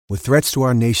With threats to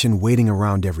our nation waiting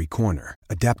around every corner,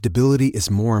 adaptability is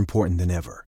more important than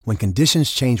ever. When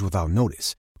conditions change without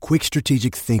notice, quick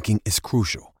strategic thinking is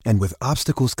crucial. And with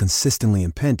obstacles consistently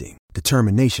impending,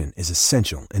 determination is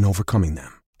essential in overcoming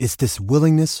them. It's this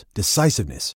willingness,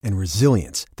 decisiveness, and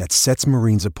resilience that sets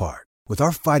Marines apart. With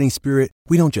our fighting spirit,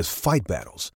 we don't just fight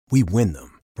battles, we win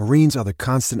them. Marines are the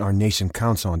constant our nation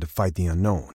counts on to fight the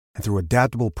unknown. And through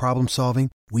adaptable problem solving,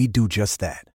 we do just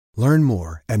that. Learn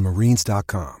more at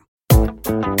marines.com.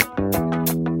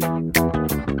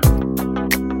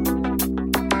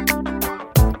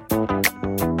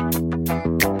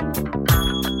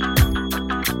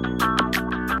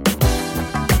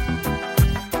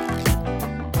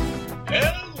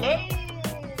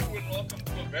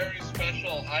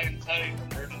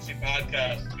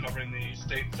 Podcast covering the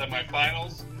state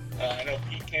semifinals. I know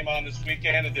Pete came on this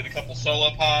weekend and did a couple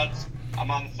solo pods. I'm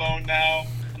on the phone now.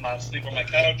 I'm not asleep on my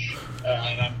couch,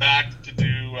 and I'm back to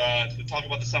talk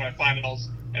about the semifinals,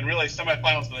 and really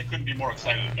semifinals that I couldn't be more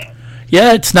excited about.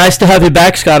 Yeah, it's nice to have you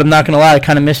back, Scott. I'm not going to lie, I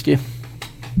kind of missed you.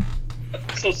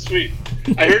 That's so sweet.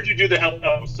 I heard you do the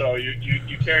hello, so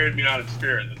you carried me on in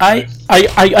spirit.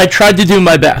 I tried to do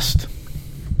my best.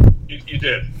 You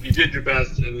did. You did your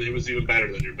best, and it was even better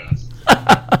than your best.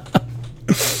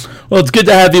 Well, it's good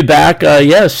to have you back.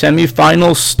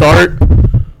 Semifinals start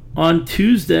on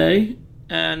Tuesday,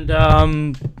 and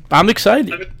I'm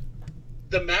excited. I mean,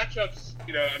 the matchups,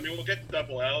 we'll get to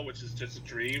Double L, which is just a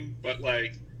dream, but,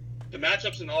 the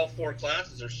matchups in all four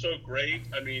classes are so great.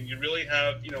 I mean, you really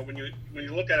have, when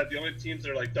you look at it, the only teams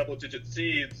that are, double-digit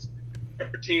seeds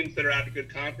are teams that are at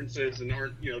good conferences and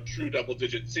aren't, true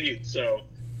double-digit seeds, so...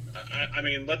 I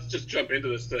mean, let's just jump into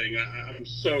this thing. I'm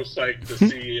so psyched to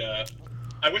see.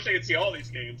 I wish I could see all these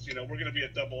games. We're going to be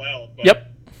at Double L. But,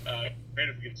 yep. Great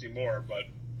if we can see more. But,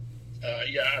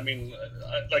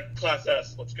 Class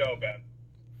S, let's go, Ben.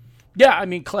 Yeah, I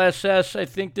mean, Class S, I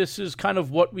think this is kind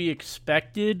of what we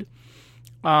expected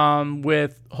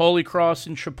with Holy Cross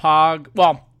and Chippewa.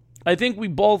 Well, I think we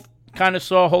both kind of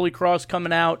saw Holy Cross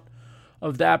coming out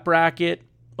of that bracket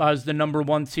as the number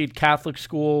one seed Catholic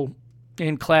school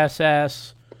in Class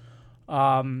S. They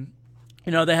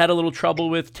had a little trouble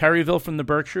with Terryville from the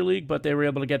Berkshire League, but they were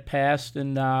able to get past,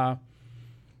 and, now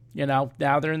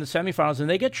they're in the semifinals. And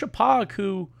they get Chippewa,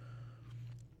 who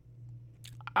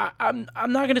I'm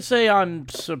not going to say I'm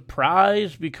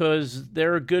surprised because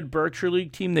they're a good Berkshire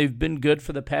League team. They've been good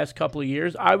for the past couple of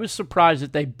years. I was surprised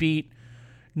that they beat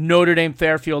Notre Dame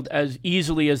Fairfield as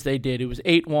easily as they did. It was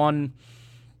 8-1.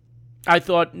 I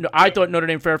thought Notre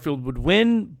Dame Fairfield would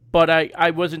win, but I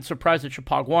wasn't surprised that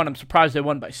Chippewa won. I'm surprised they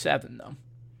won by 7, though.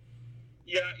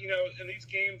 Yeah, and these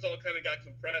games all kind of got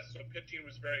compressed, so pitching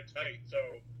was very tight. So,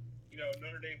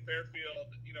 Notre Dame Fairfield,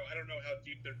 I don't know how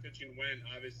deep their pitching went.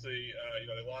 Obviously,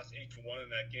 they lost 8-1 in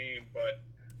that game, but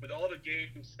with all the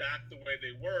games stacked the way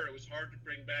they were, it was hard to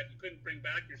bring back. You couldn't bring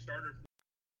back your starter.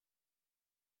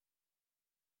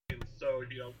 So,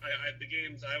 the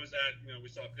games I was at, we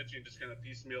saw pitching just kind of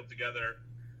piecemeal together.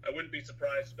 I wouldn't be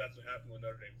surprised if that's what happened with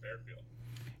Notre Dame Fairfield.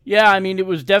 Yeah, I mean, it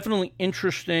was definitely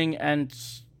interesting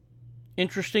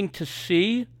to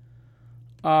see.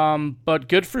 But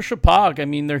good for Chippewa. I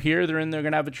mean, they're here, they're going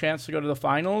to have a chance to go to the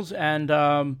finals, and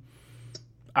I'm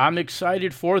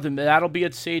excited for them. That'll be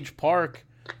at Sage Park.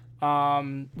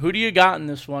 Who do you got in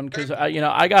this one? Because,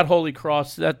 I got Holy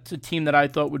Cross. That's a team that I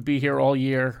thought would be here all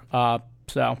year. That's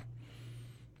who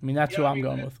I'm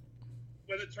going with.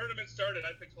 When the tournament started,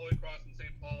 I picked Holy Cross and St.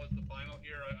 Paul as the final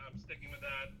here. I'm sticking with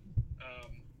that.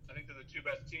 I think they're the two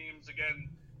best teams. Again,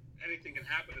 anything can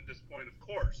happen at this point, of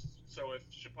course. So if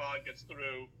Chippewa gets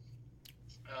through,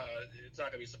 it's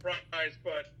not going to be a surprise.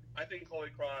 But I think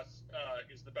Holy Cross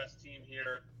is the best team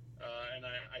here, and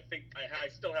I think I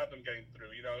still have them getting through.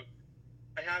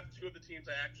 I have two of the teams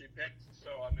I actually picked,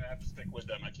 so I'm going to have to stick with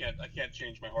them. I can't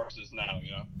change my horses now.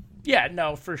 Yeah,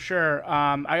 no, for sure.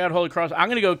 I got Holy Cross. I'm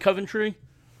going to go Coventry.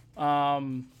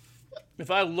 If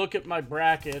I look at my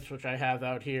brackets, which I have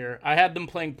out here, I had them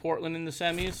playing Portland in the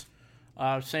semis.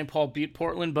 St. Paul beat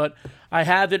Portland, but I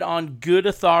have it on good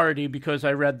authority because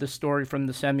I read the story from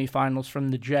the semifinals from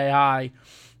the JI,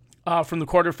 from the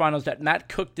quarterfinals, that Matt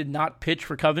Cook did not pitch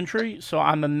for Coventry. So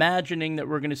I'm imagining that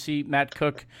we're going to see Matt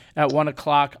Cook at 1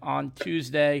 o'clock on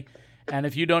Tuesday. And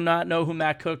if you do not know who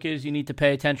Matt Cook is, you need to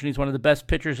pay attention. He's one of the best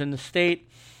pitchers in the state.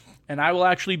 And I will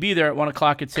actually be there at 1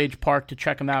 o'clock at Sage Park to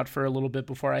check him out for a little bit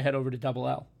before I head over to Double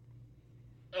L.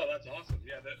 Oh, that's awesome.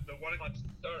 Yeah, the 1 o'clock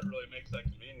start really makes that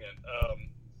convenient.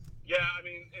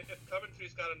 If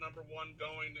Coventry's got a number one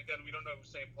going, again, we don't know who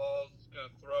St. Paul's going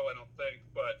to throw, I don't think,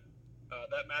 but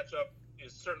that matchup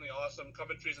is certainly awesome.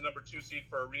 Coventry's a number 2 seed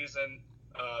for a reason.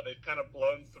 They've kind of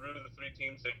blown through the three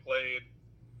teams they played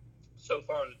so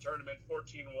far in the tournament: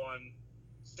 14-1,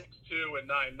 6-2, and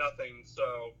 9-0.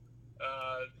 So,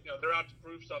 they're out to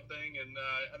prove something, and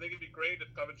I think it'd be great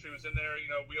if Coventry was in there.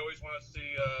 We always want to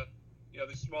see,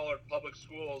 these smaller public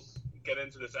schools get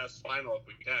into this S final if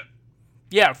we can.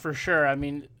 Yeah, for sure. I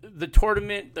mean, the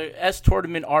S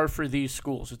tournament are for these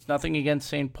schools. It's nothing against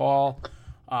St. Paul.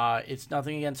 It's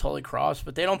nothing against Holy Cross,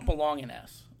 but they don't belong in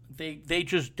S. They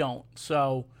just don't.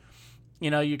 So,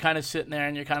 you're kind of sitting there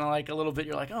and you're kind of like a little bit,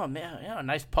 you're like, oh, man, yeah, a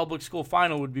nice public school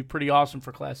final would be pretty awesome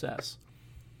for Class S.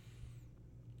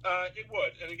 It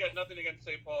would. And again, nothing against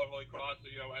St. Paul or Holy Cross.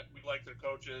 We like their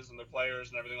coaches and their players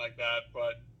and everything like that.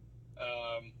 But,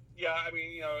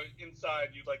 inside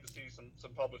you'd like to see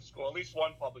some public school, at least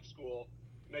one public school,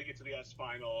 make it to the S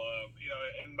final.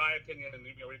 In my opinion, and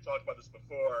we've talked about this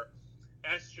before,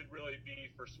 S should really be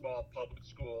for small public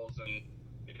schools. And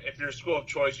if you're a school of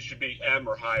choice, you should be M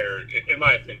or higher, in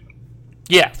my opinion.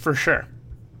 Yeah, for sure.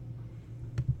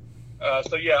 I'll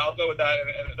go with that.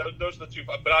 And those are the two.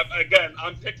 But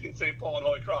I'm picking St. Paul and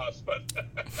Holy Cross. But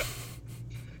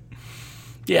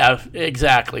yeah,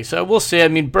 exactly. So we'll see. I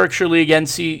mean, Berkshire League,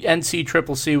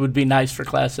 NCCCC would be nice for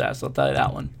Class S. I'll tell you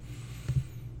that one.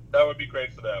 That would be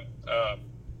great for them. And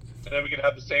then we can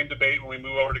have the same debate when we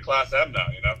move over to Class M now.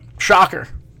 Shocker.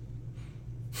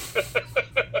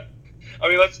 I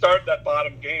mean, let's start that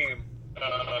bottom game.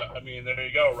 There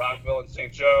you go. Rockville and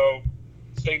St. Joe.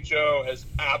 St. Joe has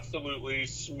absolutely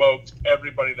smoked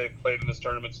everybody they've played in this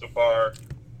tournament so far.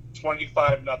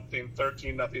 25-0,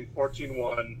 13-0,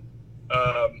 14-1.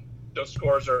 Those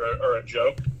scores are a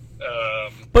joke.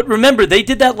 But remember, they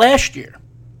did that last year.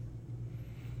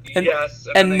 Yes,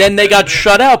 and then they got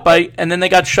shut out by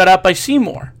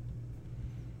Seymour.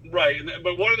 Right,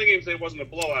 but one of the games, it wasn't a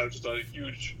blowout; it was just a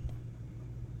huge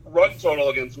run total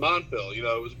against Montville. It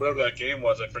was whatever that game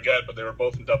was, I forget, but they were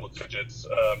both in double digits.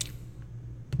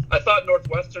 I thought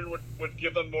Northwestern would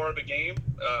give them more of a game.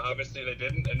 Obviously, they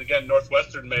didn't. And again,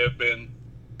 Northwestern may have been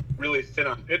really thin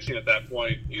on pitching at that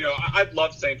point. I've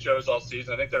loved St. Joe's all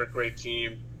season. I think they're a great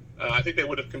team. I think they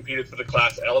would have competed for the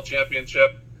Class L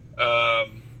championship.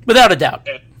 Without a doubt.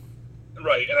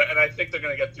 Right, and I think they're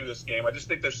going to get through this game. I just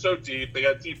think they're so deep. They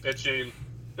got deep pitching.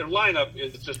 Their lineup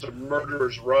is just a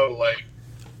murderer's row. Like,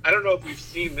 I don't know if we've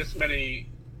seen these kind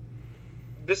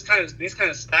of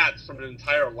stats from an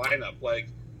entire lineup. Like,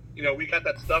 we got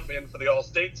that stuff in for the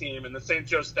All-State team, and the St.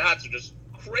 Joe stats are just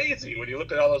crazy when you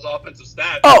look at all those offensive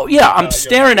stats. Oh yeah, I'm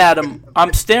staring at him.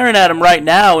 I'm staring at him right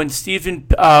now. And Stephen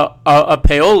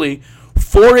Paoli,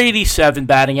 487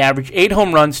 batting average, 8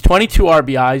 home runs, 22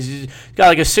 RBIs. He's got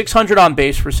like a 600 on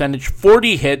base percentage,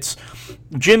 40 hits.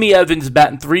 Jimmy Evans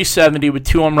batting 370 with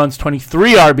 2 home runs,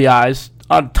 23 RBIs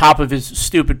on top of his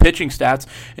stupid pitching stats.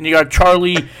 And you got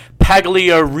Charlie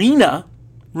Pagliarini,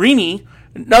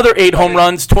 another 8 home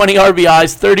runs, 20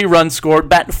 RBIs, 30 runs scored,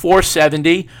 batting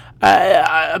 470.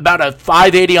 About a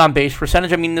 580 on base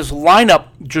percentage. I mean, this lineup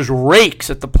just rakes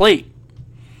at the plate.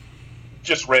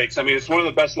 Just rakes. I mean, it's one of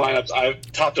the best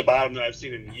lineups top to bottom that I've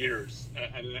seen in years.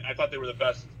 And I thought they were the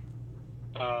best,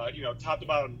 top to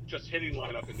bottom just hitting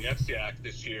lineup in the FCIAC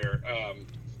this year.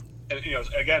 And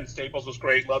again, Staples was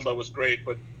great, Ludlow was great,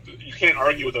 but you can't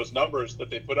argue with those numbers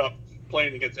that they put up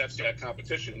playing against FCIAC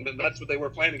competition. And that's what they were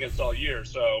playing against all year.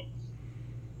 So,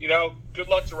 good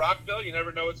luck to Rockville. You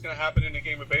never know what's going to happen in a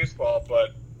game of baseball,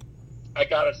 but I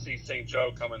got to see St.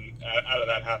 Joe coming out of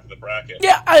that half of the bracket.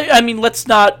 Yeah, I mean, let's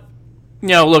not,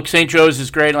 look, St. Joe's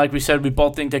is great. And like we said, we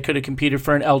both think they could have competed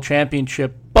for an L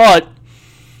championship. But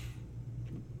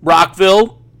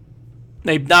Rockville,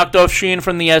 they knocked off Sheehan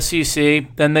from the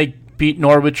SEC. Then they beat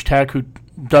Norwich Tech, who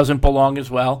doesn't belong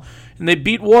as well. And they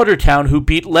beat Watertown, who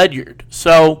beat Ledyard.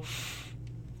 So,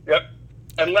 yep.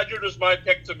 And Ledyard was my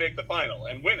pick to make the final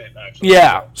and win it, actually.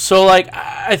 Yeah. So,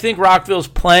 I think Rockville's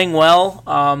playing well.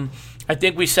 I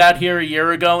think we sat here a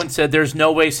year ago and said there's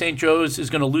no way St. Joe's is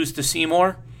going to lose to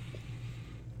Seymour.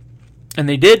 And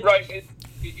they did. Right.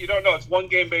 You don't know. It's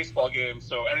one-game baseball game,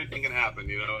 so anything can happen,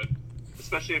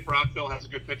 Especially if Rockville has a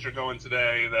good pitcher going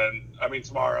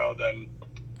tomorrow, then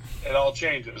it all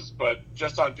changes. But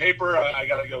just on paper, I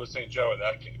got to go with St. Joe in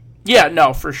that game. Yeah,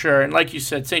 no, for sure. And like you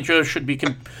said, St. Joe should be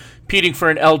competing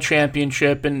for an L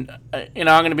championship. And, I'm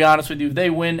going to be honest with you, if they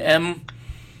win M,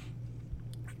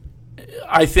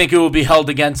 I think it will be held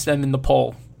against them in the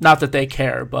poll. Not that they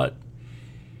care, but...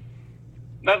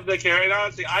 Not that they care. And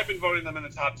honestly, I've been voting them in the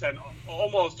top 10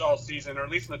 almost all season, or at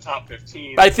least in the top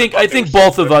 15. I think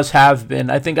both of us have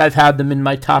been. I think I've had them in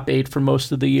my top 8 for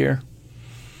most of the year.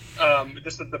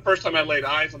 The first time I laid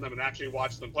eyes on them and actually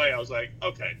watched them play, I was like,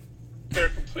 okay, they're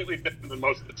completely different than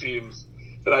most of the teams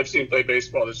that I've seen play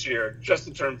baseball this year, just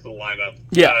in terms of the lineup.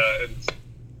 Yeah.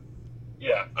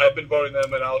 Yeah, I've been voting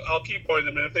them, and I'll keep voting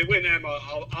them. And if they win M,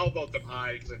 I'll vote them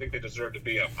high because I think they deserve to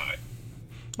be up high.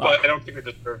 But I don't think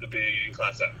they deserve to be in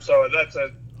Class M. So that's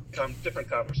a different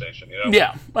conversation, you know.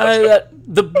 Yeah,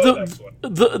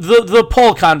 the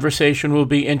poll conversation will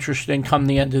be interesting come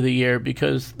the end of the year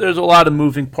because there's a lot of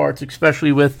moving parts,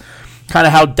 especially with kind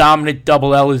of how dominant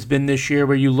Double L has been this year.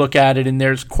 Where you look at it and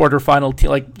there's quarterfinal team,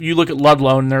 like you look at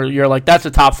Ludlow and you're like, that's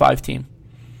a top 5 team.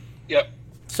 Yep.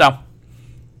 So.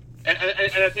 And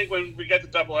I think when we get to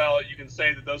Double L, you can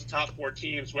say that those top 4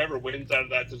 teams, whoever wins out of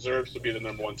that deserves to be the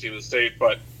number 1 team in the state.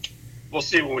 But we'll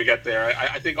see when we get there.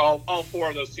 I think all 4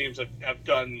 of those teams have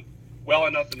done well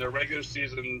enough in their regular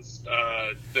seasons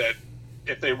that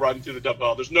if they run through the Double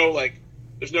L, there's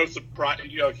no surprise,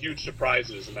 huge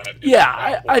surprises in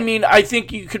that. I mean, I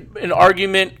think an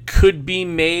argument could be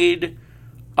made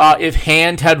if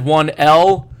Hand had won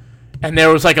L and there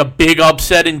was like a big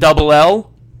upset in Double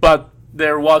L, but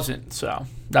there wasn't, so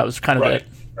that was kind of it.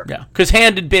 Yeah, because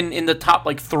Hand had been in the top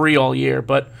 3 all year,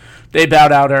 but they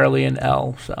bowed out early in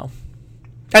L. So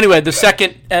anyway, the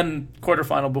second M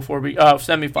quarterfinal before we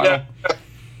semifinal. Yeah.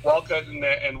 Walcott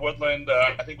and Woodland.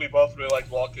 I think we both really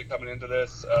liked Walcott coming into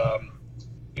this.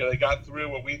 They got through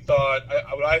what we thought.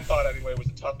 What I thought anyway was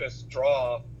the toughest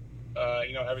draw.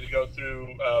 Having to go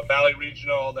through Valley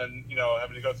Regional, then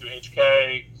having to go through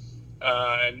HK,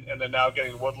 and then now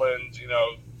getting Woodland.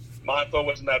 Montville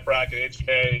was in that bracket,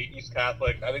 HK, East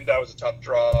Catholic. I think that was a tough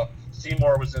draw.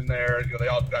 Seymour was in there. They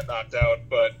all got knocked out.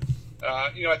 But,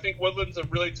 I think Woodland's a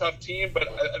really tough team, but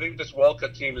I think this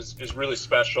Walcott team is really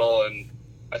special, and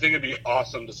I think it'd be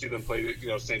awesome to see them play,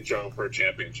 St. Joe for a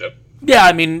championship. Yeah,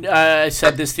 I mean, I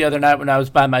said this the other night when I was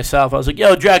by myself. I was like,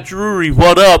 yo, Jack Drury,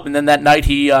 what up? And then that night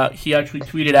he actually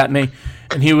tweeted at me,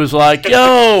 and he was like,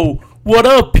 yo, what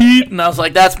up, Pete? And I was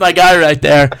like, that's my guy right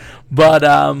there. But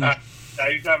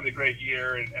he's having a great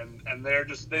year, and they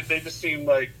just seem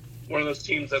like one of those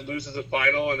teams that loses a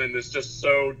final and then is just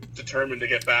so determined to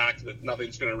get back that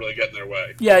nothing's going to really get in their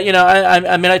way. Yeah,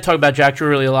 I mean, I talk about Jack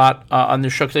Drury a lot on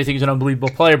this show because I think he's an unbelievable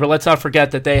player, but let's not forget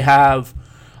that they have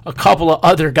a couple of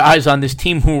other guys on this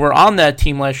team who were on that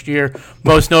team last year,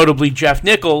 most notably Jeff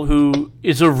Nickel, who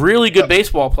is a really good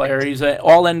baseball player. He's an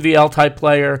all-NVL type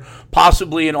player,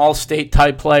 possibly an all-state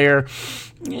type player.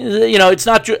 It's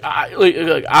not.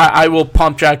 I will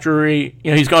pump Jack Drury.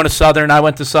 He's going to Southern. I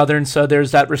went to Southern, so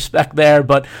there's that respect there.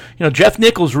 But Jeff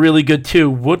Nickel's really good too.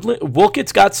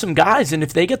 Wolcott's got some guys, and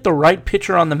if they get the right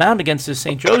pitcher on the mound against this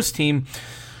St. Joe's team,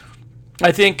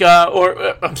 I think.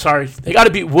 I'm sorry, they got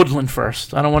to beat Woodland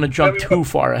first. I don't want to jump too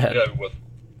far ahead. Yeah,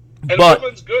 and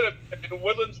Woodland's good.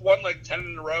 Woodland's won 10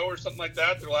 in a row or something like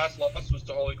that. Their last loss was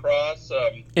to Holy Cross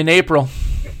in April.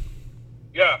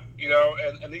 Yeah,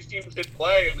 and these teams did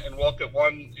play, and Wolcott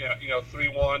won,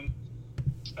 3-1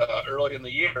 early in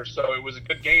the year, so it was a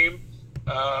good game.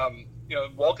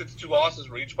 Wolcott's 2 losses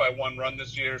were each by 1 run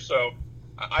this year, so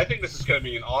I think this is going to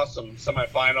be an awesome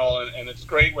semifinal, and it's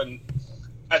great when,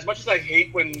 as much as I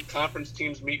hate when conference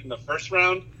teams meet in the first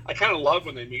round, I kind of love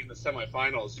when they meet in the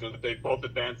semifinals, that they both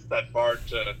advance that far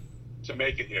to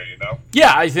make it here,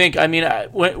 Yeah, I think. I mean,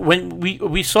 when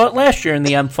we saw it last year in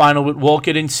the M final with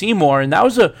Wolcott and Seymour, and that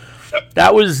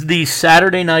was the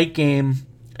Saturday night game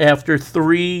after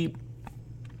three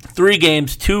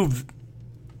games. 2,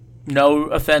 no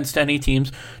offense to any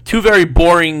teams, 2 very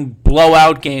boring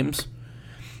blowout games,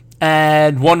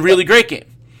 and 1 really great game.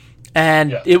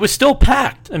 And it was still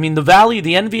packed. I mean, the Valley,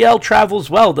 the NVL travels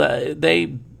well.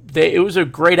 It was a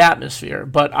great atmosphere.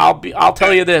 But I'll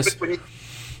tell you this.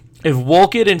 If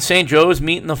Wolcott and St. Joe's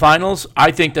meet in the finals, I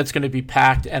think that's going to be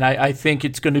packed, and I think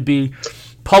it's going to be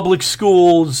public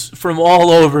schools from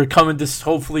all over coming to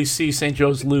hopefully see St.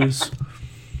 Joe's lose.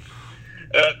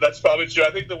 That's probably true. I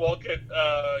think the Wolcott,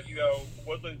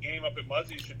 Woodland game up at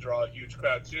Muzzy should draw a huge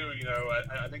crowd too.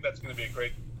 I think that's going to be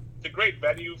a great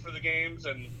venue for the games,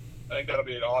 and I think that'll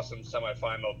be an awesome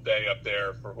semifinal day up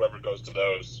there for whoever goes to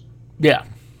those. Yeah.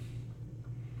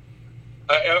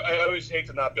 I always hate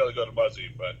to not be able to go to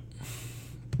Muzzy, but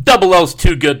Double L's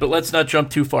too good, but let's not jump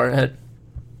too far ahead.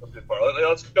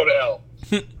 Let's go to L.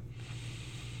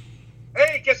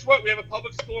 Hey, guess what? We have a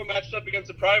public school matched up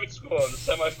against a private school in the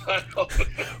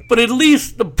semifinal. But at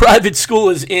least the private school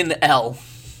is in L.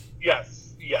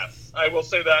 Yes. I will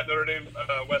say that Notre Dame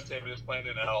West Haven is playing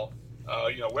in L.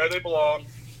 Where they belong.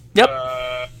 Yep.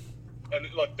 And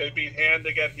look, they beat Hand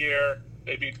to get here.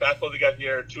 They beat Bethel to get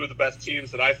here. 2 of the best teams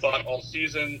that I thought all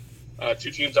season. 2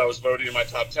 teams I was voting in my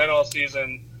top 10 all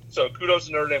season. So kudos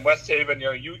to Notre Dame West Haven.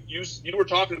 You were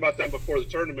talking about them before the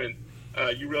tournament.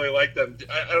 You really like them.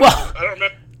 I don't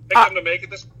remember Pick them to make it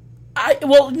this.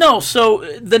 No.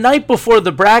 So the night before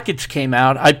the brackets came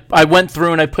out, I went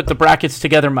through and I put the brackets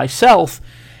together myself,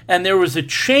 and there was a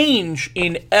change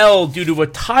in L due to a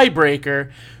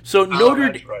tiebreaker. So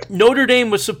Notre Dame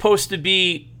was supposed to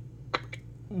be,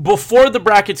 before the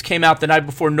brackets came out the night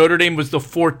before, Notre Dame was the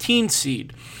 14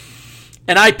 seed,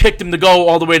 and I picked them to go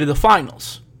all the way to the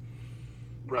finals.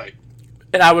 Right.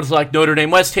 And I was like, Notre Dame,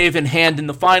 West Haven, hand in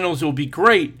the finals, it will be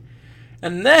great.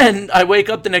 And then I wake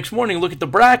up the next morning, look at the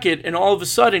bracket, and all of a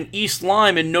sudden East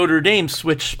Lyme and Notre Dame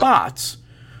switch spots.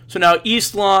 So now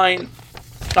East Lyme,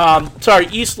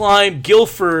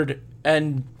 Guilford,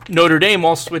 and Notre Dame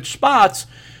all switch spots.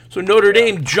 So Notre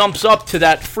Dame jumps up to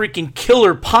that freaking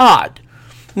killer pod.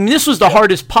 I mean, this was the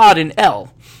hardest pod in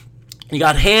L. You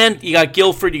got Hand, you got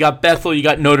Guilford, you got Bethel, you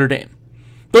got Notre Dame.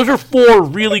 Those are 4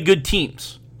 really good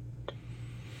teams.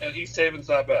 And East Haven's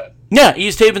not bad. Yeah,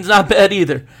 East Haven's not bad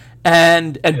either.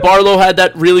 And Barlow had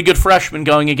that really good freshman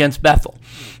going against Bethel.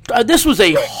 This was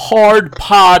a hard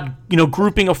pod,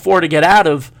 grouping of 4 to get out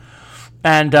of.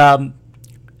 And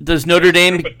did Notre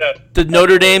Dame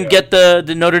get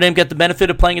the benefit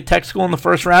of playing at Tech School in the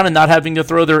first round and not having to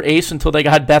throw their ace until they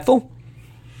got Bethel?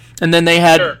 And then they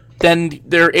had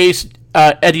their ace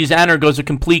Eddie Zanner goes a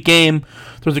complete game.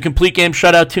 Throws a complete game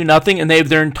shutout 2-0, and they have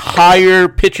their entire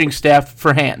pitching staff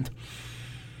for Hand.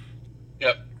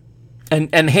 Yep.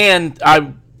 And Hand,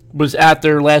 I was at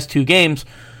their last 2 games.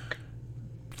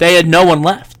 They had no one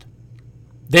left.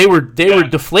 They were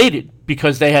deflated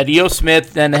because they had E.O.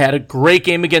 Smith, then they had a great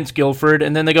game against Guilford,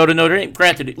 and then they go to Notre Dame.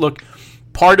 Granted, look,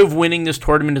 part of winning this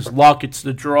tournament is luck. It's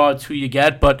the draw. It's who you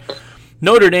get. But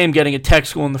Notre Dame getting a Tech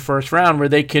School in the first round where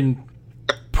they can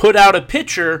put out a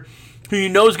pitcher who you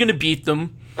know is going to beat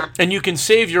them, and you can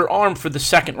save your arm for the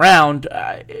second round.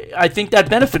 I think that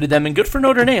benefited them, and good for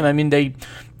Notre Dame. I mean, they've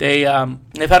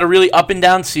had a really up and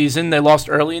down season. They lost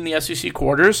early in the SEC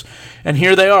quarters, and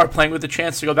here they are playing with a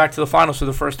chance to go back to the finals for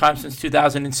the first time since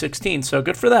 2016. So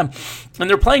good for them. And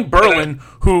they're playing Berlin,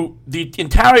 who the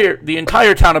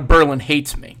entire town of Berlin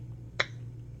hates me.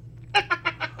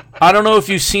 I don't know if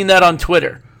you've seen that on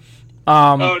Twitter.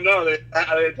 Oh no!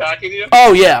 Are they attacking you?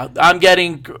 Oh yeah, I'm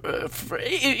getting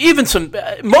even some.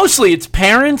 Mostly it's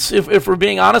parents. If we're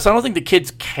being honest, I don't think the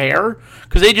kids care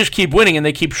because they just keep winning and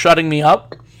they keep shutting me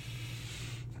up.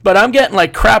 But I'm getting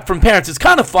like crap from parents. It's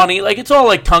kind of funny. Like it's all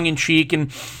like tongue in cheek,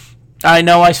 and I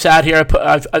know I sat here.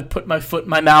 I put my foot in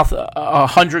my mouth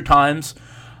 100 times.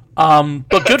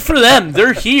 But good for them.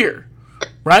 They're here,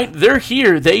 right? They're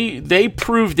here. They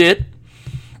proved it.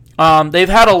 They've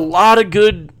had a lot of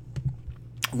good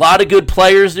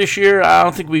players this year. I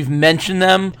don't think we've mentioned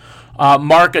them.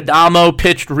 Mark Adamo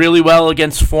pitched really well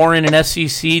against Foreign, an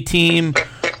SEC team.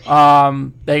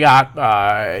 They got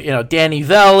Danny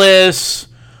Velis.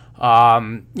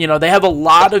 They have a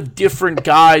lot of different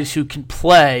guys who can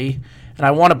play. And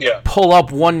I want to pull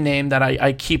up one name that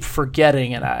I keep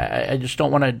forgetting, and I just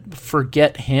don't want to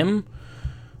forget him.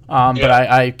 But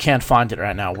I can't find it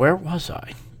right now. Where was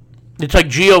I? It's like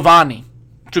Giovanni.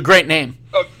 It's a great name.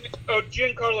 Oh,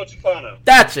 Giancarlo Tufano.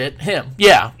 That's it, him.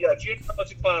 Yeah. Yeah, Giancarlo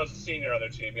Tufano is a senior on their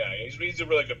team. Yeah, he's a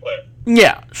really good player.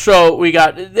 Yeah. So we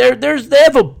got they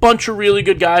have a bunch of really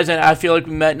good guys, and I feel like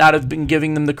we might not have been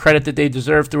giving them the credit that they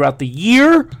deserve throughout the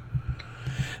year.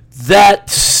 That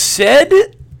said,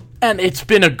 and it's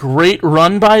been a great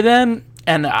run by them.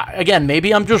 And again,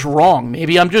 maybe I'm just wrong.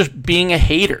 Maybe I'm just being a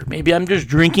hater. Maybe I'm just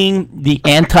drinking the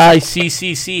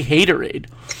anti-CCC haterade.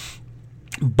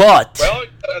 But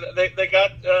they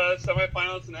got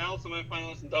semifinalists in L,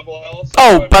 semifinalists in double L.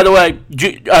 So by the way,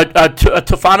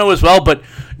 Tufano as well, but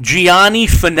Gianni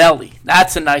Finelli.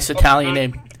 That's a nice Italian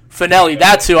name. Finelli,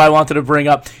 that's who I wanted to bring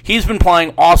up. He's been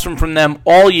playing awesome from them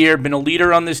all year, been a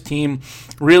leader on this team,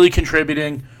 really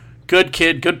contributing. Good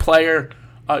kid, good player.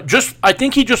 I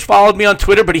think he just followed me on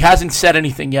Twitter, but he hasn't said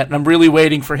anything yet, and I'm really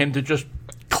waiting for him to just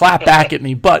clap back at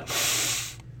me. But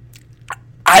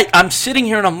I'm sitting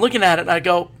here and I'm looking at it and I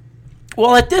go,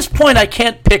 well, at this point I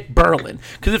can't pick Berlin.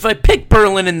 Because if I pick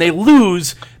Berlin and they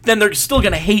lose, then they're still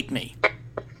going to hate me.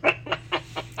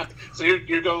 So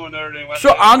you're going Notre Dame West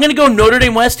Haven. So I'm going to go Notre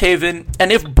Dame West Haven, and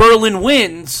if Berlin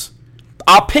wins,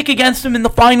 I'll pick against them in the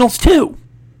finals too.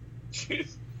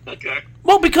 Jeez. Okay.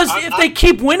 Well, because if they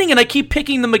keep winning and I keep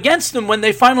picking them against them when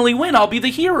they finally win, I'll be the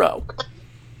hero.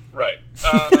 Right.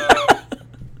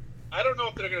 I don't know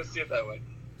if they're going to see it that way.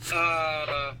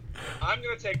 I'm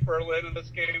going to take Berlin in this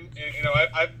game.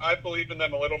 I believe in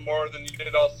them a little more than you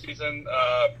did all season.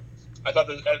 I thought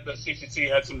the CCC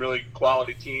had some really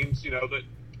quality teams. That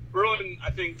Berlin, I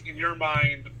think, in your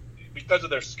mind, because of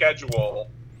their schedule,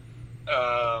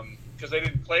 because they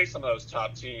didn't play some of those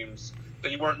top teams,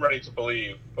 that you weren't ready to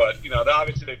believe. But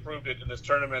obviously they proved it in this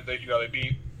tournament. They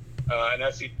beat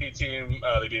an SEC team.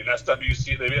 They beat an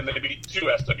SWC. They beat 2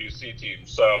 SWC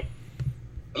teams. So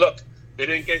look, they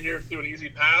didn't get here through an easy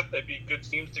path. They beat good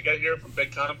teams to get here from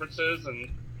big conferences, and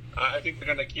I think they're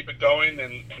going to keep it going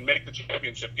and make the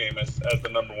championship game as the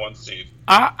number 1 seed.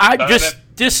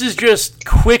 This is just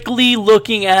quickly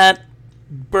looking at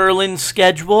Berlin's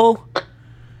schedule.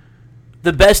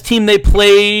 The best team they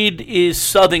played is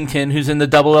Southington, who's in the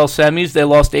Double L semis. They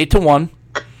lost 8-1.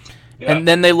 Yeah. And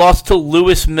then they lost to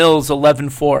Lewis Mills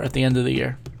 11-4 at the end of the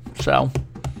year. So,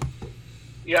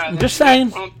 yeah, I'm just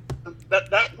saying.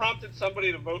 That prompted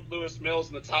somebody to vote Lewis Mills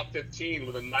in the top 15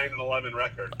 with a 9-11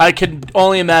 record. I can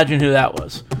only imagine who that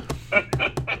was.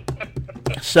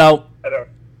 So,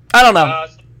 I don't know.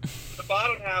 The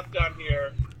bottom half down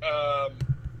here,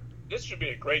 this should be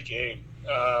a great game.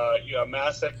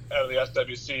 Massac out of the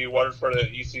SWC, Waterford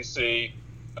at ECC.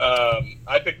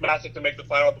 I picked Massac to make the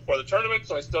final before the tournament,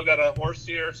 so I still got a horse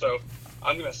here. So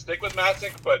I'm going to stick with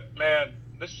Massac, but man,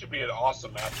 this should be an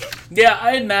awesome matchup. Yeah,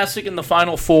 I had Massac in the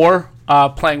Final Four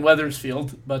playing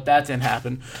Wethersfield, but that didn't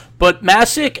happen. But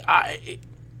Massac,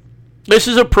 this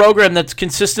is a program that's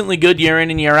consistently good year in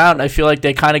and year out, and I feel like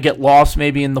they kind of get lost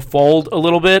maybe in the fold a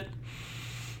little bit.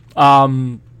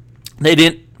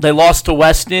 They lost to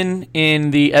Weston in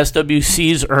the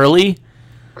SWCs early.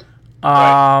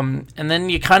 And then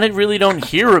you kind of really don't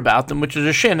hear about them, which is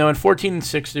a shame. They went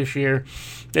 14-6 this year.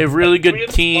 They have a really good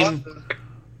team.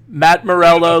 Matt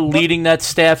Morella leading that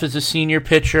staff as a senior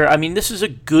pitcher. I mean, this is a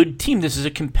good team. This is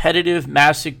a competitive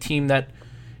Massac team that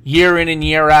year in and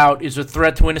year out is a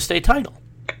threat to win a state title.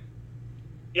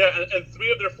 Yeah, and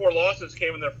 3 of their 4 losses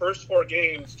came in their first 4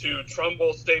 games to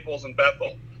Trumbull, Staples, and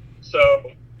Bethel.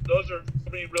 So those are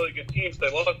 3 really good teams they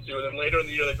lost to. And then later in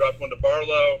the year, they dropped one to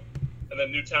Barlow and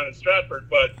then Newtown and Stratford.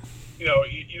 But, you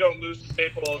don't lose to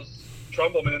Staples,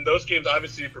 Trumbull. And in those games,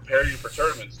 obviously, prepare you for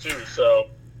tournaments, too. So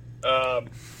I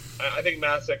think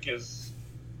Massac's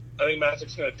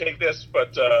going to take this.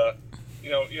 But,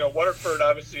 Waterford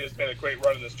obviously has made a great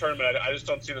run in this tournament. I just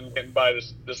don't see them getting by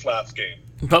this last game.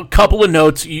 A couple of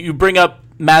notes. You bring up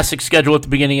Massac's schedule at the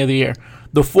beginning of the year.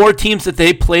 The 4 teams that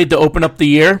they played to open up the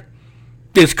year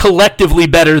is collectively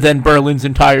better than Berlin's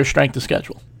entire strength of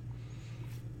schedule.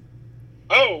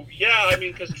 Oh, yeah. I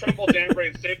mean, because Trumbull, Danbury,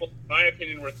 and Staples, in my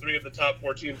opinion, were 3 of the top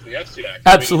 4 teams in the FCAC.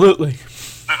 Absolutely.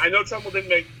 I know Trumbull didn't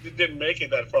make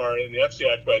it that far in the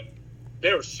FCAC, but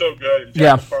they were so good. And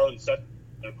Jack McFarland set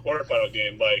in a quarterfinal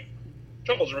game. Like,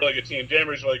 Trumbull's a really good team.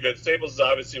 Danbury's really good. Staples is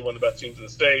obviously one of the best teams in the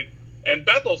state. And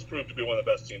Bethel's proved to be one of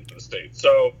the best teams in the state.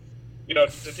 So,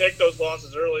 to take those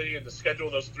losses early and to schedule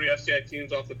those 3 FCI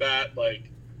teams off the bat, that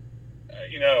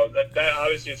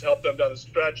obviously has helped them down the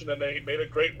stretch. And then they made a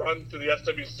great run through the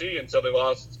SWC until they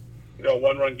lost,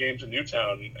 1-run games in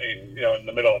Newtown, in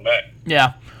the middle of May.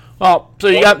 Yeah. Well, so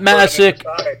you got Massac.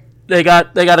 They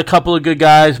got a couple of good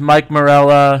guys: Mike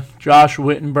Morella, Josh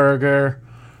Wittenberger,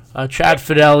 Chad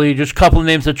Fideli. Just a couple of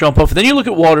names that jump off. And then you look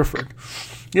at Waterford.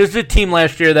 There's a team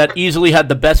last year that easily had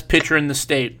the best pitcher in the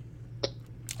state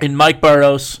in Mike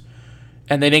Burrows,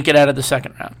 and they didn't get out of the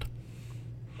second round.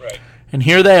 Right. And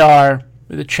here they are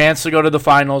with a chance to go to the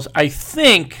finals. I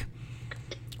think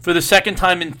for the second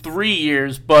time in 3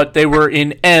 years, but they were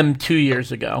in M 2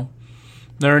 years ago.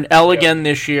 They're in L again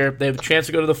this year. They have a chance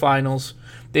to go to the finals.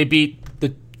 They beat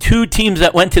the 2 teams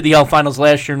that went to the L finals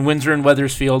last year in Windsor and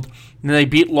Wethersfield, and then they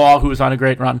beat Law, who was on a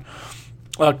great run.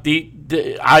 Look,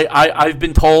 I've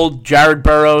been told Jared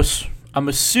Burrows, I'm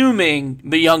assuming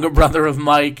the younger brother of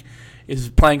Mike, is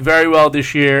playing very well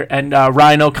this year, and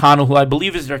Ryan O'Connell, who I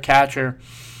believe is their catcher,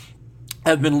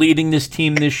 have been leading this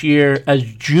team this year as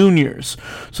juniors.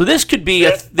 So this could be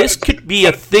a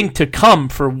thing to come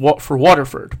for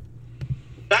Waterford.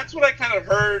 That's what I kind of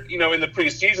heard, in the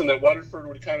preseason, that Waterford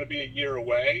would kind of be a year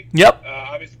away. Yep.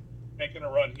 Obviously making a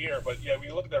run here, but yeah, when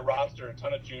you look at their roster, a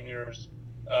ton of juniors.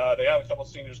 They have a couple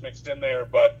seniors mixed in there,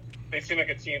 but they seem like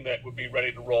a team that would be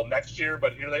ready to roll next year.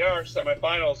 But here they are,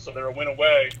 semifinals, so they're a win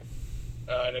away.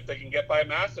 And if they can get by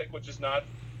Massac, which is not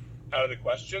out of the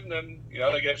question, then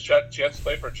they get a chance to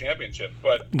play for a championship.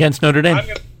 But against Notre Dame.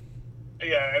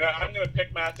 I'm going to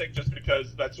pick Massac just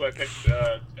because that's who I picked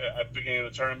at the beginning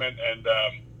of the tournament, and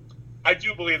I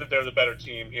do believe that they're the better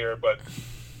team here, but.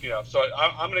 So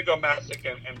I'm going to go Massac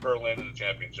and Berlin in the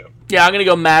championship. Yeah, I'm going to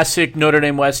go Massac, Notre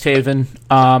Dame, West Haven.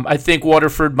 I think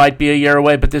Waterford might be a year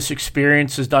away, but this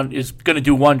experience is going to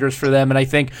do wonders for them, and I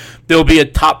think they'll be a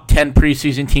top 10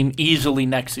 preseason team easily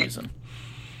next season.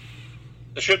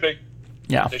 They should be.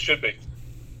 Yeah. They should be.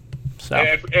 So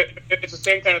if it's the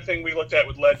same kind of thing we looked at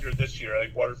with Ledger this year, I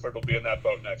think Waterford will be in that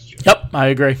boat next year. Yep, I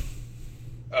agree.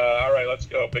 All right, let's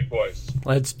go, big boys.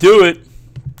 Let's do it.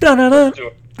 Let's do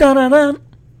it. Dun-dun-dun.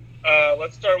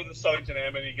 Let's start with the Southington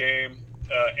Amity game.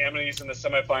 Amity's in the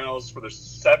semifinals for their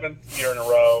 7th year in a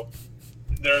row.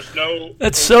 There's no.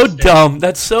 That's so dumb.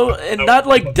 That's so, and not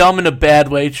like dumb in a bad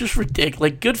way. It's just ridiculous.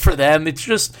 Like, good for them. It's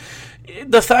just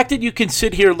the fact that you can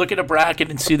sit here, look at a bracket,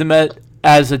 and see them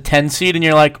as a 10 seed, and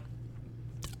you're like,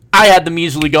 I had them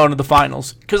easily going to the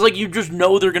finals because, like, you just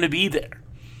know they're going to be there.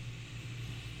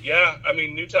 Yeah, I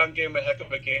mean, Newtown gave a heck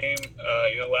of a game.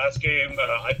 Last game,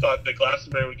 I thought that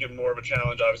Glastonbury would give them more of a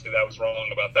challenge. Obviously, that was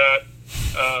wrong about that.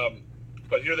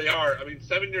 But here they are. I mean,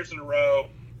 7 years in a row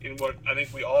in what I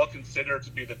think we all consider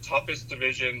to be the toughest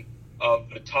division of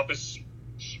the toughest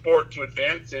sport to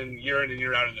advance in year and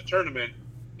year out in the tournament,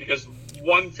 because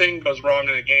one thing goes wrong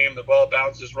in a game, the ball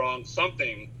bounces wrong,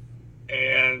 something,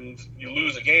 and you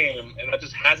lose a game, and that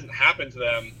just hasn't happened to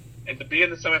them. And to be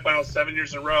in the semifinals 7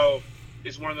 years in a row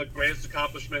is one of the greatest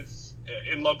accomplishments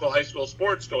in local high school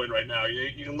sports going right now.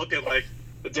 You can look at, like,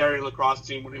 the Darien lacrosse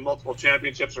team winning multiple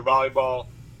championships or volleyball.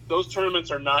 Those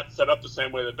tournaments are not set up the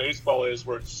same way that baseball is,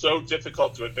 where it's so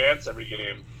difficult to advance every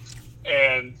game.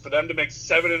 And for them to make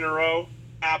 7 in a row,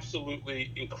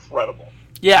 absolutely incredible.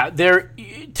 Yeah,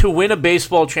 to win a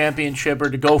baseball championship or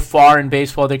to go far in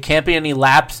baseball, there can't be any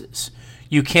lapses.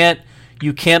 You can't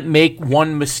make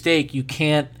one mistake.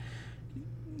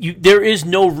 There is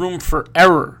no room for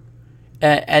error.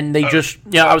 And they just,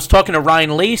 I was talking to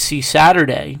Ryan Lacey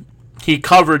Saturday. He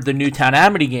covered the Newtown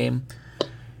Amity game.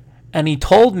 And he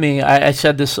told me, I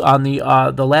said this on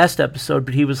the last episode,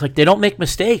 but he was like, they don't make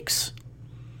mistakes.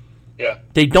 Yeah.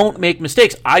 They don't make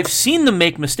mistakes. I've seen them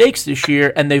make mistakes this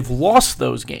year, and they've lost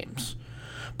those games.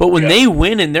 But when they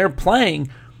win and they're playing,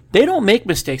 they don't make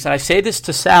mistakes. And I say this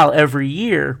to Sal every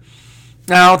year,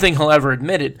 and I don't think he'll ever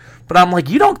admit it, but I'm like,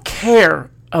 you don't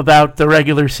care about the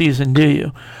regular season, do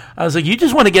you? I was like, you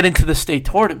just want to get into the state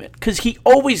tournament, because he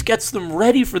always gets them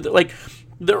ready for the, like,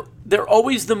 they're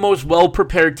always the most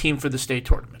well-prepared team for the state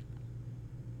tournament.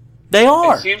 They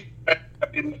are. Them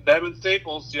and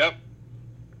Staples, yep.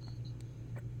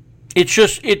 It's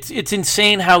just it's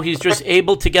insane how he's just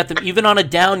able to get them, even on a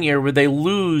down year where they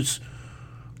lose.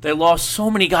 They lost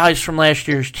so many guys from last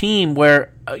year's team.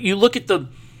 Where you look at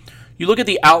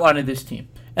the outline of this team,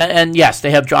 and yes,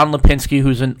 they have John Lipinski,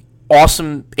 who's an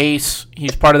awesome ace.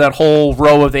 He's part of that whole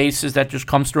row of aces that just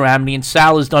comes through Amity, and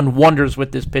Sal has done wonders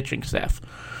with this pitching staff.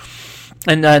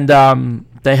 And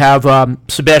they have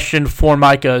Sebastian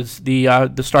Formica as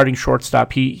the starting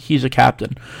shortstop. He's a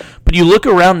captain. But you look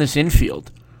around this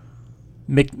infield.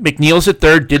 McNeil's at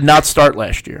third, did not start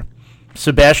last year.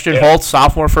 Sebastian Holt,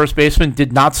 sophomore first baseman,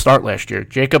 did not start last year.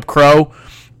 Jacob Crow,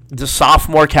 the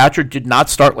sophomore catcher, did not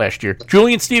start last year.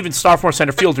 Julian Stevens, sophomore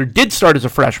center fielder, did start as a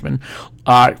freshman.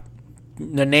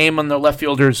 The name on the left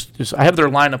fielders is, I have their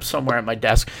lineup somewhere at my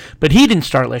desk, but he didn't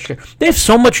start last year. They have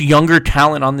so much younger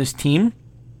talent on this team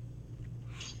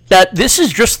that this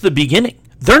is just the beginning.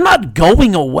 They're not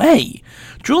going away.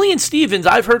 Julian Stevens,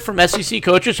 I've heard from SEC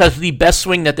coaches, has the best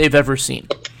swing that they've ever seen.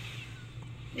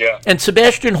 Yeah. And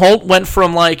Sebastian Holt went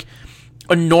from, like,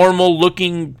 a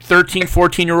normal-looking 13,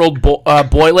 14-year-old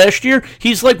boy last year.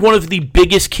 He's like one of the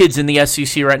biggest kids in the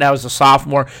SEC right now as a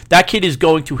sophomore. That kid is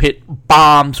going to hit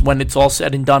bombs when it's all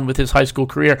said and done with his high school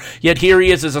career. Yet here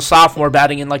he is as a sophomore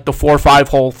batting in like the 4-5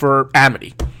 hole for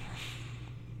Amity.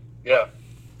 Yeah.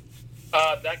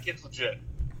 That kid's legit.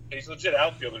 He's a legit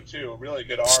outfielder, too. Really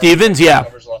good arm. Stevens, yeah.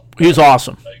 He's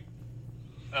awesome.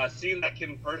 Seeing that kid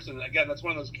in person, again, that's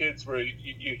one of those kids where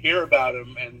you hear about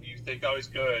him and you think, oh, he's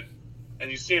good. And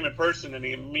you see him in person, and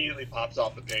he immediately pops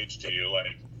off the page to you.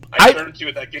 Like, I turned to you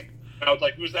at that game, and I was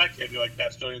like, "Who's that kid?" And you're like,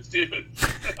 "That's Julian Stevens."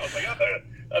 I was like, "Oh,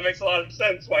 that makes a lot of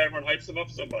sense. Why everyone hypes him up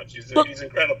so much? He's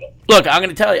incredible." Look, I'm going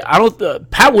to tell you,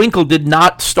 Pat Winkle did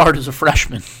not start as a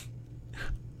freshman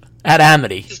at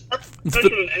Amity. To start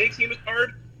in any team is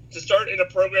hard. To start in a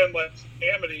program like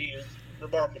Amity is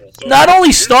remarkable. So not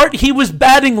only start, he was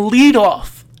batting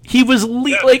leadoff. He was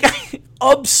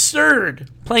absurd,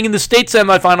 playing in the state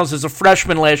semifinals as a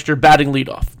freshman last year, batting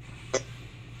leadoff.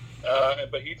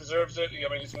 But he deserves it. I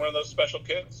mean, he's one of those special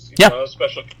kids. Yeah. One of those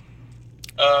special kids.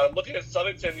 Looking at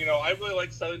Southington, I really like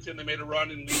Southington. They made a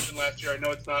run in Legion last year. I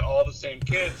know it's not all the same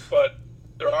kids, but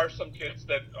there are some kids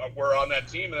that were on that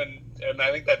team, and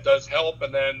I think that does help.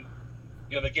 And then,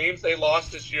 the games they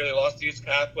lost this year, they lost to East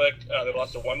Catholic. They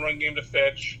lost a one-run game to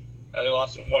Fitch. They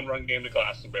lost a one-run game to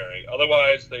Glastonbury.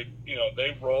 Otherwise, they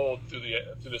rolled through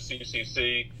the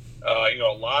CCC.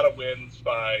 A lot of wins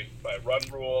by run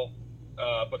rule,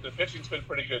 but the pitching's been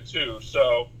pretty good too.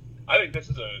 So I think this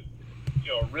is a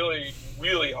really,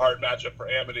 really hard matchup for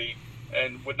Amity,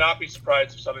 and would not be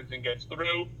surprised if Southington gets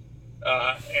through.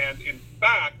 And in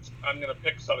fact, I'm going to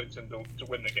pick Southington to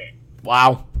win the game.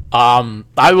 Wow.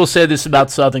 I will say this about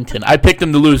Southington. I picked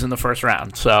them to lose in the first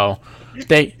round, so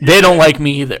they don't like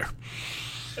me either.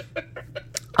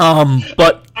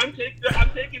 But I'm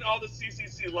taking all the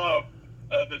CCC love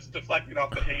that's deflecting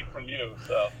off the hate from you.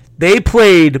 So they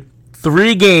played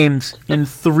 3 games in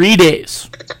 3 days.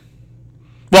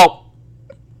 Well,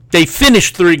 they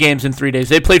finished 3 games in 3 days.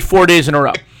 They played 4 days in a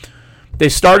row. They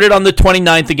started on the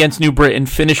 29th against New Britain,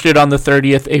 finished it on the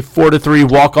 30th, a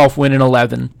 4-3 walk-off win in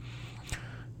 11.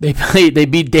 They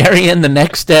beat Darien the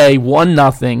next day,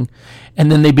 1-0,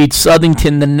 and then they beat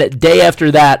Southington the day after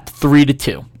that,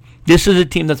 3-2. This is a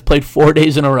team that's played 4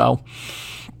 days in a row.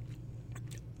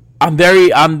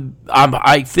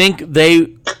 I think they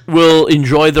will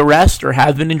enjoy the rest, or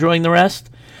have been enjoying the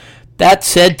rest. That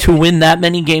said, to win that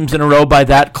many games in a row by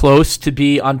that close, to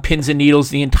be on pins and needles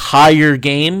the entire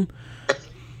game,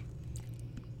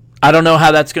 I don't know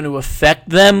how that's going to affect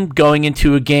them going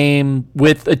into a game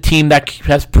with a team that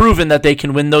has proven that they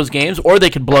can win those games, or they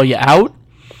could blow you out.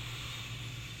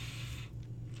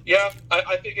 Yeah,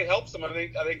 I think it helps them. I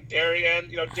think Darien,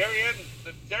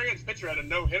 Darien's pitcher had a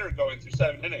no-hitter going through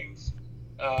 7 innings.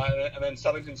 And then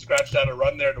Southington scratched out a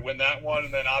run there to win that one.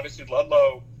 And then obviously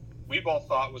Ludlow, we both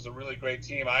thought was a really great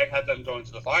team. I had them going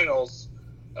to the finals.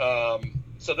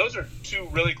 So those are 2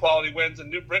 really quality wins.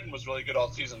 And New Britain was really good all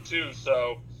season too.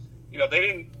 So,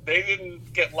 they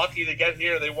didn't get lucky to get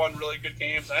here. They won really good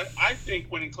games. I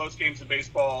think winning close games in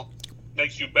baseball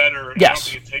makes you better. Yes. I don't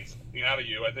think it takes something out of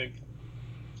you. I think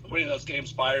winning those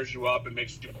games fires you up and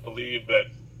makes you believe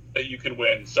that you can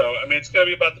win. So, it's going to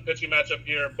be about the pitching matchup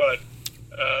here, but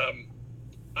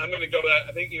I'm going to go to that.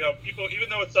 I think, people, even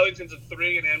though it's Southington's at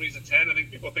 3 and Amity's at 10, I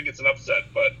think people think it's an upset,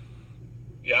 but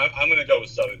yeah, I'm going to go with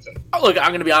Southington. Oh, look, I'm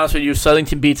going to be honest with you.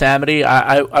 Southington beats Amity.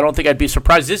 I don't think I'd be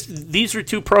surprised. These are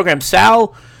 2 programs.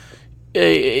 Sal,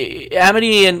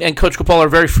 Amity and Coach Capel are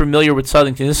very familiar with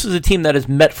Southington. This is a team that has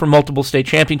met for multiple state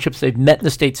championships. They've met in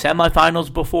the state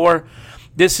semifinals before.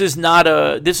 This is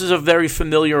a very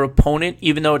familiar opponent,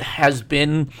 even though it has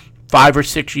been 5 or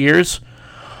 6 years.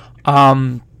 But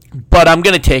I'm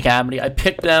going to take Amity. I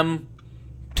picked them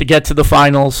to get to the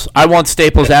finals. I want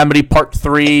Staples Amity Part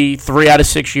 3 out of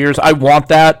 6 years. I want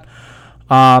that.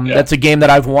 That's a game that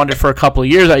I've wanted for a couple of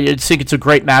years. I think it's a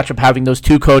great matchup having those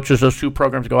 2 coaches, those 2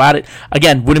 programs go at it.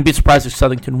 Again, wouldn't be surprised if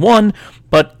Southington won,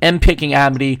 but am picking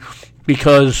Amity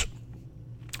because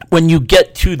when you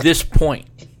get to this point,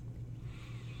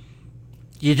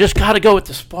 you just got to go with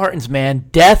the Spartans, man.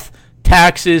 Death,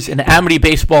 taxes, and Amity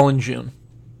baseball in June.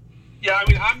 Yeah,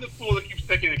 I'm the fool that keeps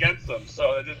picking against them.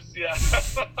 So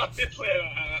obviously,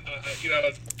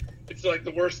 it's like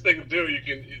the worst thing to do. You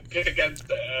can pick against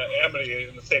Amity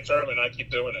in the state tournament, and I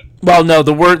keep doing it. Well, no,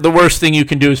 the worst thing you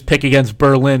can do is pick against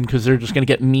Berlin because they're just going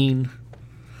to get mean.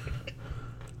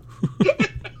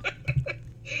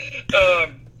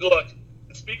 Look,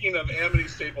 speaking of Amity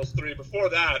Staples 3, before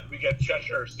that, we get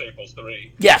Cheshire Staples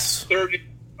 3. Yes. Third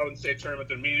in state tournament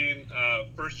they're meeting.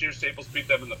 First year, Staples beat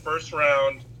them in the first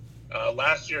round.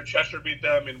 Last year, Cheshire beat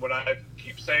them in what I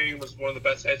keep saying was one of the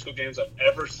best high school games I've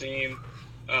ever seen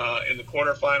in the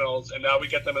quarterfinals. And now we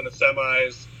get them in the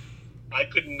semis. I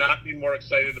could not be more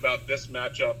excited about this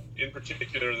matchup, in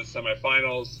particular the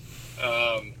semifinals.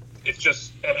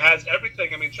 It has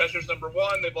everything. Cheshire's number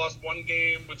 1. They've lost 1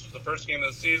 game, which was the first game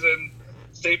of the season.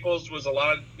 Staples was a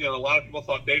lot of people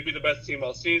thought they'd be the best team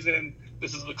all season.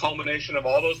 This is the culmination of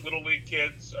all those little league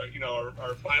kids.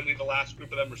 Are finally the last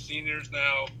group of them are seniors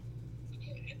now.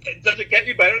 Does it get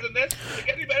you better than this? Does it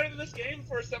get you better than this game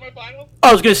for a semifinal?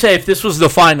 I was going to say, if this was the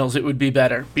finals, it would be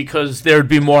better because there would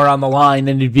be more on the line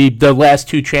and it'd be the last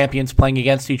 2 champions playing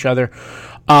against each other.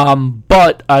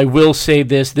 But I will say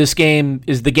this game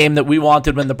is the game that we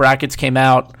wanted when the brackets came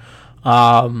out.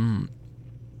 I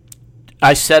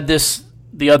said this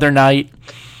the other night.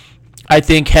 I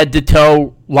think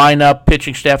head-to-toe lineup,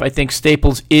 pitching staff, I think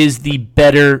Staples is the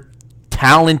better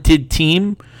talented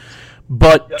team.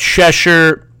 But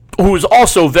Cheshire, who is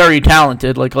also very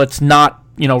talented, let's not,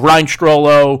 Ryan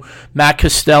Strollo, Matt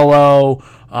Costello,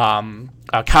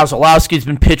 Kozlowski's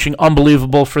been pitching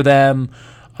unbelievable for them.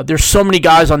 There's so many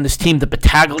guys on this team, the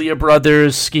Battaglia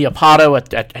brothers, Schiappato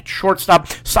at shortstop.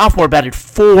 Sophomore batted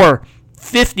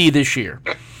 .450 this year.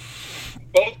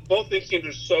 Both these teams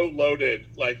are so loaded.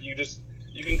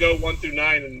 You can go 1 through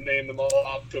 9 and name them all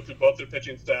off, go through both their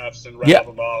pitching staffs and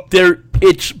rattle them off.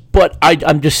 But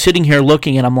I'm just sitting here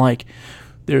looking and I'm like,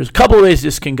 there's a couple of ways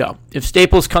this can go. If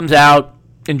Staples comes out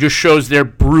and just shows their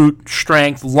brute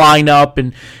strength lineup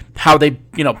and how they,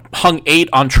 hung 8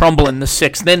 on Trumbull in the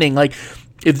 6th inning,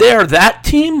 if they are that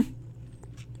team,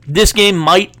 this game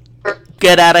might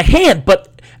get out of hand. But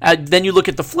then you look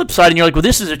at the flip side and you're like, well,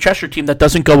 this is a Cheshire team that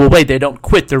doesn't go away. They don't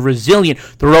quit. They're resilient.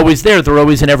 They're always there. They're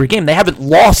always in every game. They haven't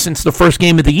lost since the first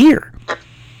game of the year.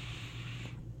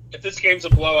 If this game's a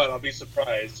blowout, I'll be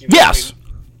surprised. Yes.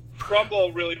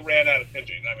 Trumbull really ran out of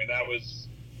pitching. I mean,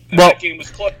 Well, that game was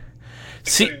close.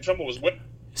 Trumbull was winning.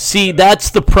 See, that's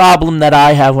the problem that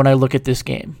I have when I look at this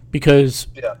game. Because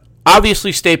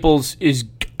obviously Staples is,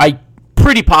 I'm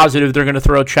pretty positive they're going to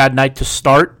throw Chad Knight to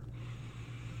start.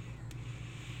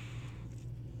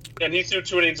 And he threw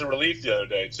 2 innings of relief the other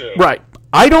day, too. Right.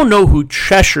 I don't know who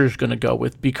Cheshire's going to go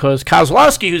with because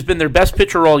Kozlowski, who's been their best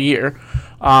pitcher all year,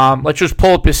 let's just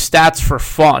pull up his stats for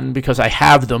fun because I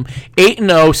have them.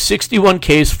 8-0, 61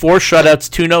 Ks, 4 shutouts,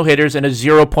 2 no-hitters, and a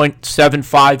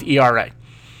 0.75 ERA.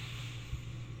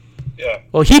 Yeah.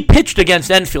 Well, he pitched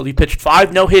against Enfield. He pitched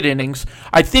 5 no-hit innings.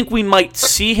 I think we might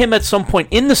see him at some point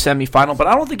in the semifinal, but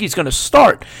I don't think he's going to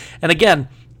start. And again,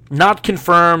 not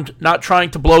confirmed, not trying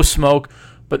to blow smoke,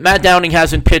 but Matt Downing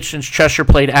hasn't pitched since Cheshire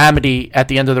played Amity at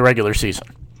the end of the regular season.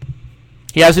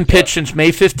 He hasn't pitched since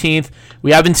May 15th.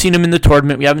 We haven't seen him in the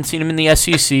tournament. We haven't seen him in the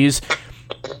SECs.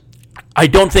 I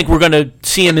don't think we're going to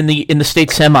see him in the state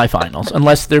semifinals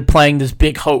unless they're playing this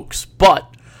big hoax. But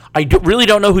I really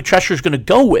don't know who Cheshire's going to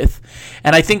go with.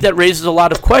 And I think that raises a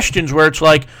lot of questions where it's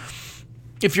like,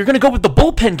 if you're going to go with the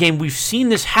bullpen game, we've seen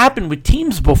this happen with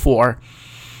teams before.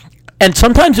 And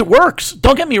sometimes it works.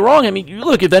 Don't get me wrong. I mean,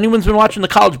 look, if anyone's been watching the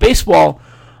college baseball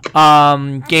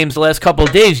games the last couple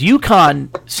of days, UConn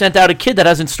sent out a kid that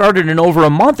hasn't started in over a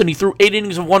month, and he threw 8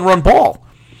 innings of 1-run ball.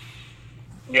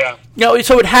 Yeah.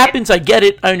 So it happens. I get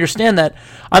it. I understand that.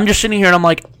 I'm just sitting here, and I'm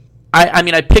like, I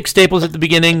mean, I picked Staples at the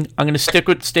beginning. I'm going to stick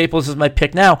with Staples as my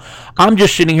pick now. I'm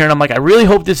just sitting here, and I'm like, I really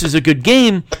hope this is a good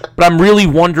game, but I'm really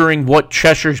wondering what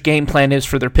Cheshire's game plan is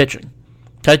for their pitching.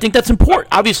 I think that's important.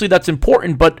 Obviously, that's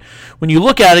important, but when you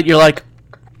look at it, you're like,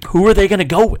 who are they going to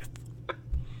go with?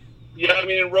 Yeah, I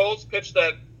mean, Rose pitched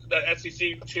that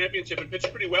SEC championship and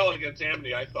pitched pretty well against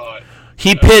Amity, I thought.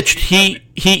 He pitched. He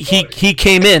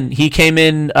came in. He came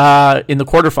in the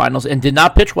quarterfinals and did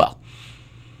not pitch well.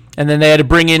 And then they had to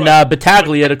bring in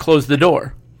Battaglia to close the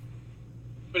door.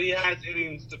 But he has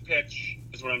innings to pitch,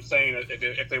 is what I'm saying.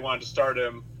 If they wanted to start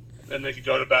him, then they could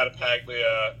go to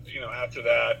Battaglia, after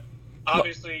that.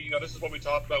 Obviously, this is what we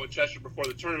talked about with Cheshire before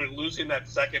the tournament. Losing that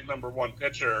second number 1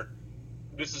 pitcher,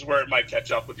 this is where it might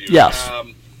catch up with you. Yes.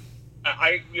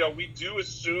 We do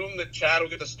assume that Chad will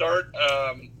get the start.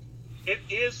 It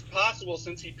is possible,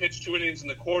 since he pitched 2 innings in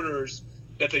the quarters,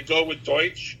 that they go with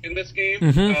Deutsch in this game.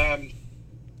 Mm-hmm.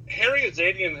 Harry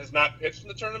Azadian has not pitched in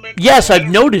the tournament. Yes, I've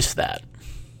noticed that.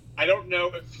 I don't know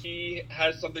if he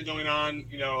has something going on,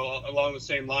 along the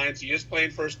same lines. He is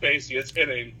playing first base. He is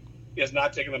hitting. He has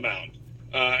not taken the mound.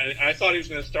 And I thought he was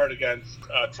going to start against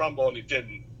Trumbull, and he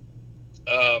didn't.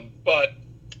 But,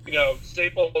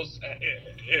 Staples,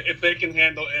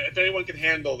 if anyone can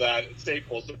handle that, it's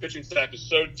Staples. The pitching staff is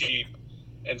so deep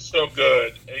and so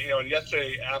good. And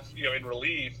yesterday, in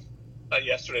relief, not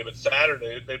yesterday, but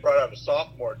Saturday, they brought out a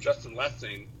sophomore, Justin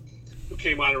Lessing, who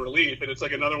came on in relief. And it's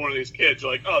like another one of these kids.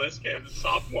 You're like, oh, this kid is a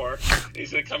sophomore.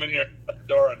 He's going to come in here at the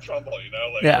door on Trumbull,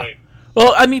 Yeah. Wait.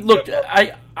 Well, I mean, look,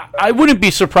 I wouldn't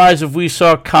be surprised if we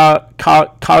saw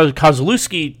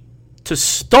Kozlowski to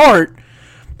start.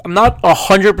 I'm not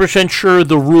 100% sure of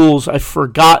the rules. I've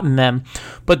forgotten them.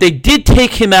 But they did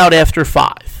take him out after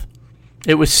 5.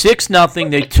 It was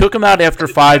 6-0. They took him out after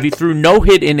 5. He threw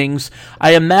no-hit innings.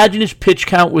 I imagine his pitch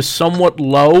count was somewhat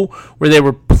low, where they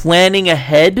were planning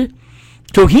ahead.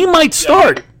 So he might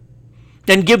start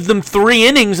and give them 3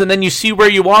 innings, and then you see where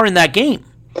you are in that game.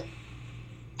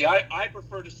 Yeah, I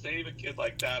prefer to save a kid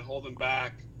like that, hold him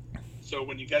back. So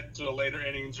when you get to the later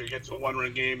innings or you get to a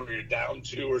 1-run game or you're down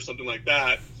 2 or something like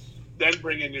that, then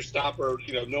bring in your stopper.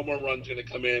 No more runs going to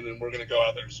come in and we're going to go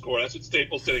out there and score. That's what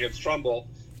Staples did against Trumbull.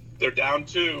 They're down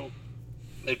 2.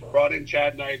 They brought in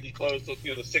Chad Knight. He closed the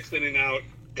 6th inning out,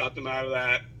 got them out of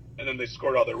that, and then they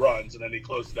scored all their runs, and then he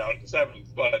closed it out in the 7th.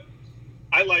 But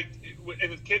I like,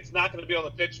 if a kid's not going to be able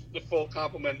to pitch the full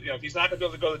complement, if he's not going to be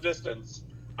able to go the distance,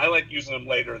 I like using them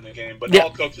later in the game, but all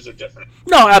coaches are different.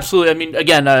 No, absolutely. I mean,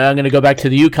 again, I'm going to go back to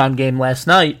the UConn game last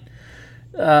night.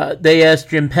 They asked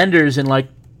Jim Penders, and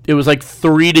it was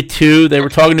 3-2. They were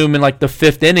talking to him in the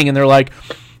 5th inning, and they're like,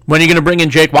 when are you going to bring in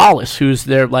Jake Wallace, who's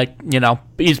their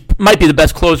he's might be the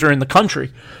best closer in the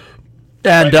country.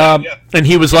 And and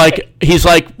he was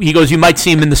he goes, you might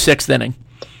see him in the 6th inning.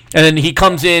 And then he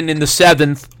comes in the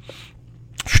 7th,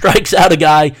 strikes out a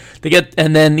guy,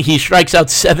 and then he strikes out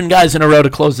 7 guys in a row to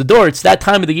close the door. It's that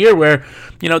time of the year where,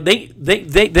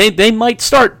 they might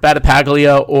start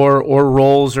Battaglia or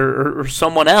Rolls or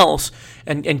someone else,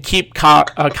 and keep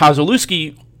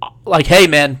Kozlowski like, hey,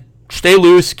 man, stay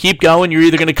loose, keep going. You're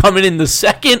either going to come in the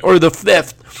second or the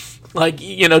fifth. Like,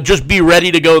 just be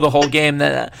ready to go the whole game.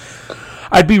 That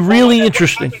I'd be really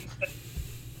interesting.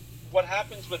 What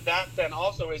happens with that then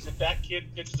also is if that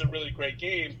kid pitches a really great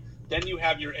game, then you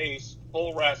have your ace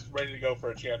full rest ready to go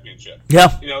for a championship.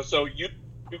 Yeah. So you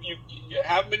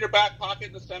have them in your back pocket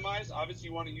in the semis. Obviously,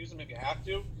 you want to use them if you have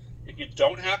to. If you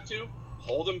don't have to,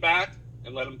 hold them back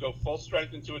and let them go full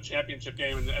strength into a championship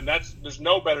game. And there's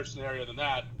no better scenario than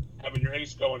that, having your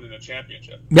ace going in a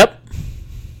championship. Yep.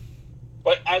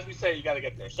 But as we say, you got to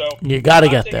get there. So you got to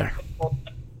get there.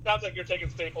 Sounds like you're taking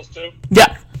Staples too.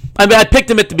 Yeah. I mean, I picked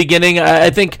him at the beginning. I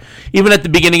think even at the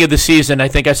beginning of the season, I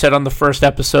think I said on the first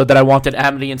episode that I wanted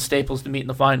Amity and Staples to meet in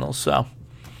the finals. So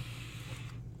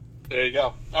there you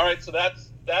go. All right, so that's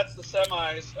the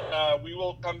semis. We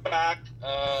will come back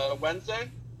Wednesday.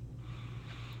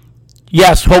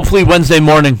 Yes, hopefully Wednesday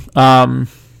morning.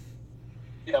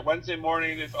 Yeah, Wednesday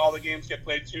morning, if all the games get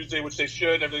played Tuesday, which they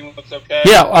should, everything looks okay.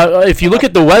 Yeah, if you look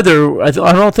at the weather, I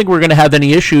don't think we're going to have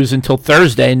any issues until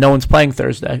Thursday. No one's playing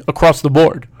Thursday across the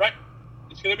board. Right.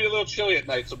 It's going to be a little chilly at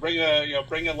night, so bring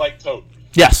a light coat.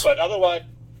 Yes. But otherwise,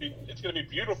 it's going to be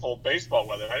beautiful baseball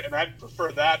weather, and I'd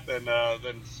prefer that than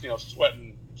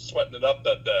sweating it up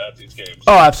at these games.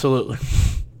 Oh, absolutely.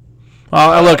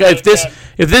 Well, look, if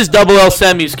this double L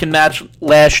semis can match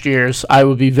last year's, I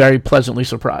would be very pleasantly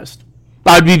surprised.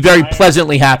 I'd be very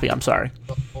pleasantly happy. I'm sorry.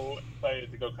 I'm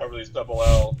excited to go cover these double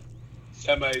L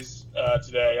semis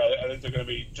today. I think they're going to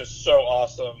be just so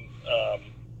awesome.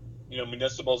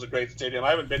 Municipal is a great stadium.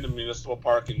 I haven't been to Municipal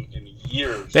Park in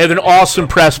years. They have an awesome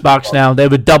press box now. They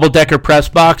have a double-decker press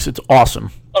box. It's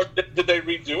awesome. Oh, did they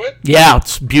redo it? Yeah,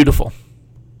 it's beautiful.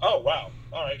 Oh, wow.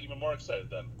 All right, even more excited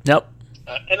then. Yep.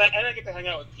 And I get to hang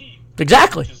out with Pete.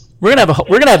 Exactly. We're gonna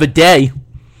have a day.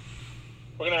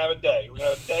 We're gonna have a day. We're gonna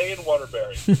have a day in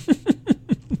Waterbury.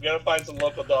 We gotta find some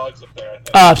local dogs up there, I think.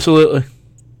 Absolutely.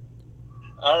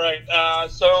 All right.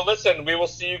 So listen, we will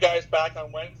see you guys back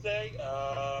on Wednesday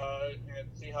and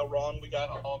see how wrong we got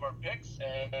on all of our picks.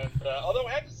 And although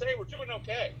I have to say we're doing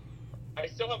okay, I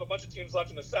still have a bunch of teams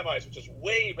left in the semis, which is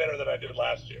way better than I did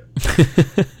last year.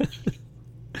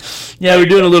 Yeah, we're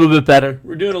doing a little bit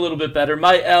better.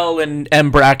 My L and M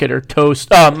bracket are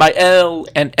toast. My L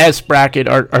and S bracket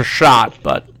are shot,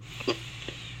 but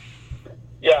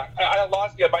yeah, I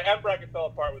lost. Yeah, my M bracket fell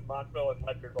apart with Montville and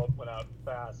Medford both went out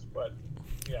fast, but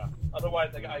yeah.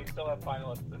 Otherwise, I still have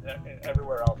finalists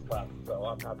everywhere else left, so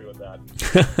I'm happy with that.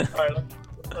 All right,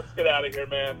 let's get out of here,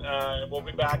 man. We'll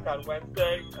be back on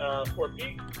Wednesday. For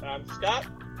Pete, I'm Scott.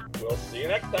 We'll see you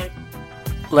next time.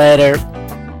 Later.